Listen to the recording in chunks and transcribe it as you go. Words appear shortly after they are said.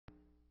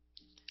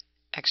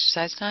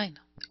Exercise 9.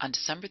 On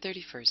December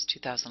 31st,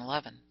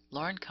 2011,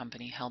 Lauren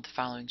Company held the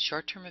following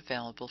short-term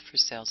available for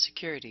sale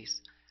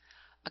securities,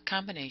 a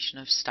combination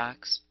of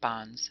stocks,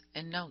 bonds,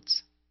 and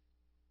notes.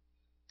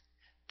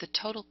 The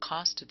total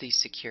cost of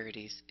these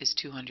securities is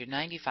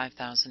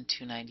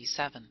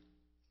 $295,297.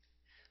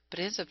 But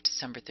as of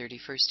December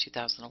 31st,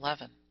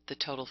 2011, the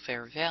total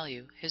fair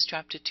value has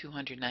dropped to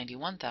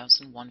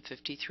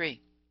 $291,153.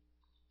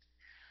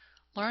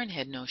 Lauren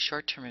had no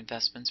short-term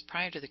investments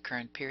prior to the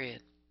current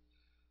period.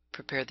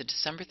 Prepare the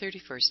December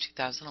 31st,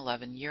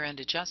 2011 year-end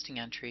adjusting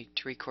entry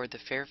to record the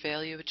fair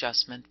value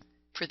adjustment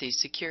for these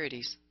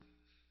securities.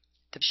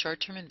 The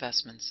short-term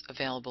investments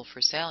available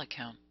for sale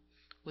account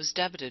was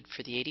debited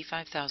for the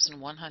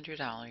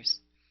 $85,100,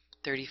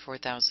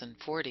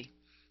 $34,040,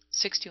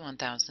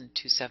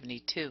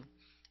 $61,272,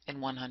 and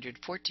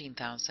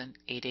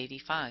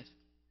 $114,885,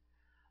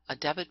 a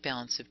debit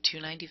balance of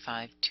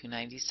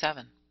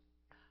 $295,297.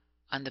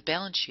 On the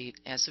balance sheet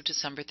as of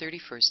December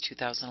 31st,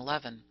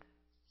 2011,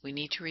 we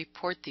need to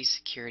report these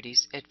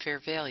securities at fair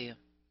value.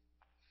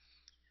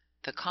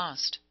 The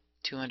cost,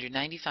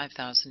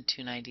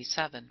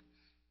 $295,297,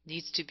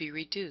 needs to be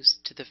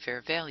reduced to the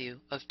fair value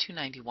of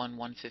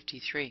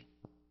 $291,153.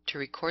 To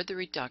record the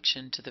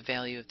reduction to the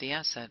value of the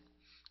asset,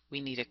 we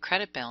need a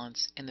credit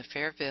balance in the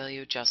fair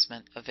value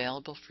adjustment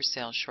available for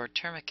sale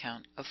short-term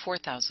account of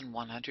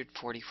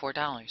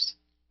 $4,144.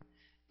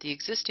 The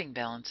existing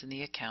balance in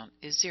the account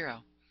is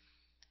zero,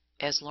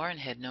 as Lauren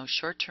had no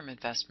short-term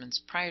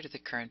investments prior to the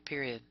current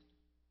period.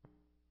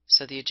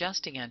 So the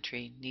adjusting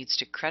entry needs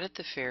to credit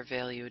the fair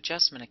value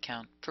adjustment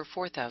account for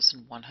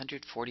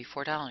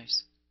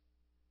 $4,144.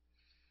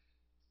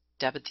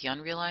 Debit the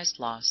unrealized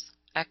loss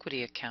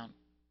equity account,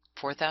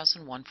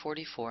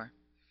 $4,144,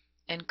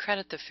 and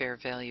credit the fair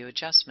value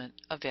adjustment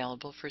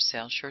available for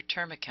sale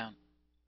short-term account,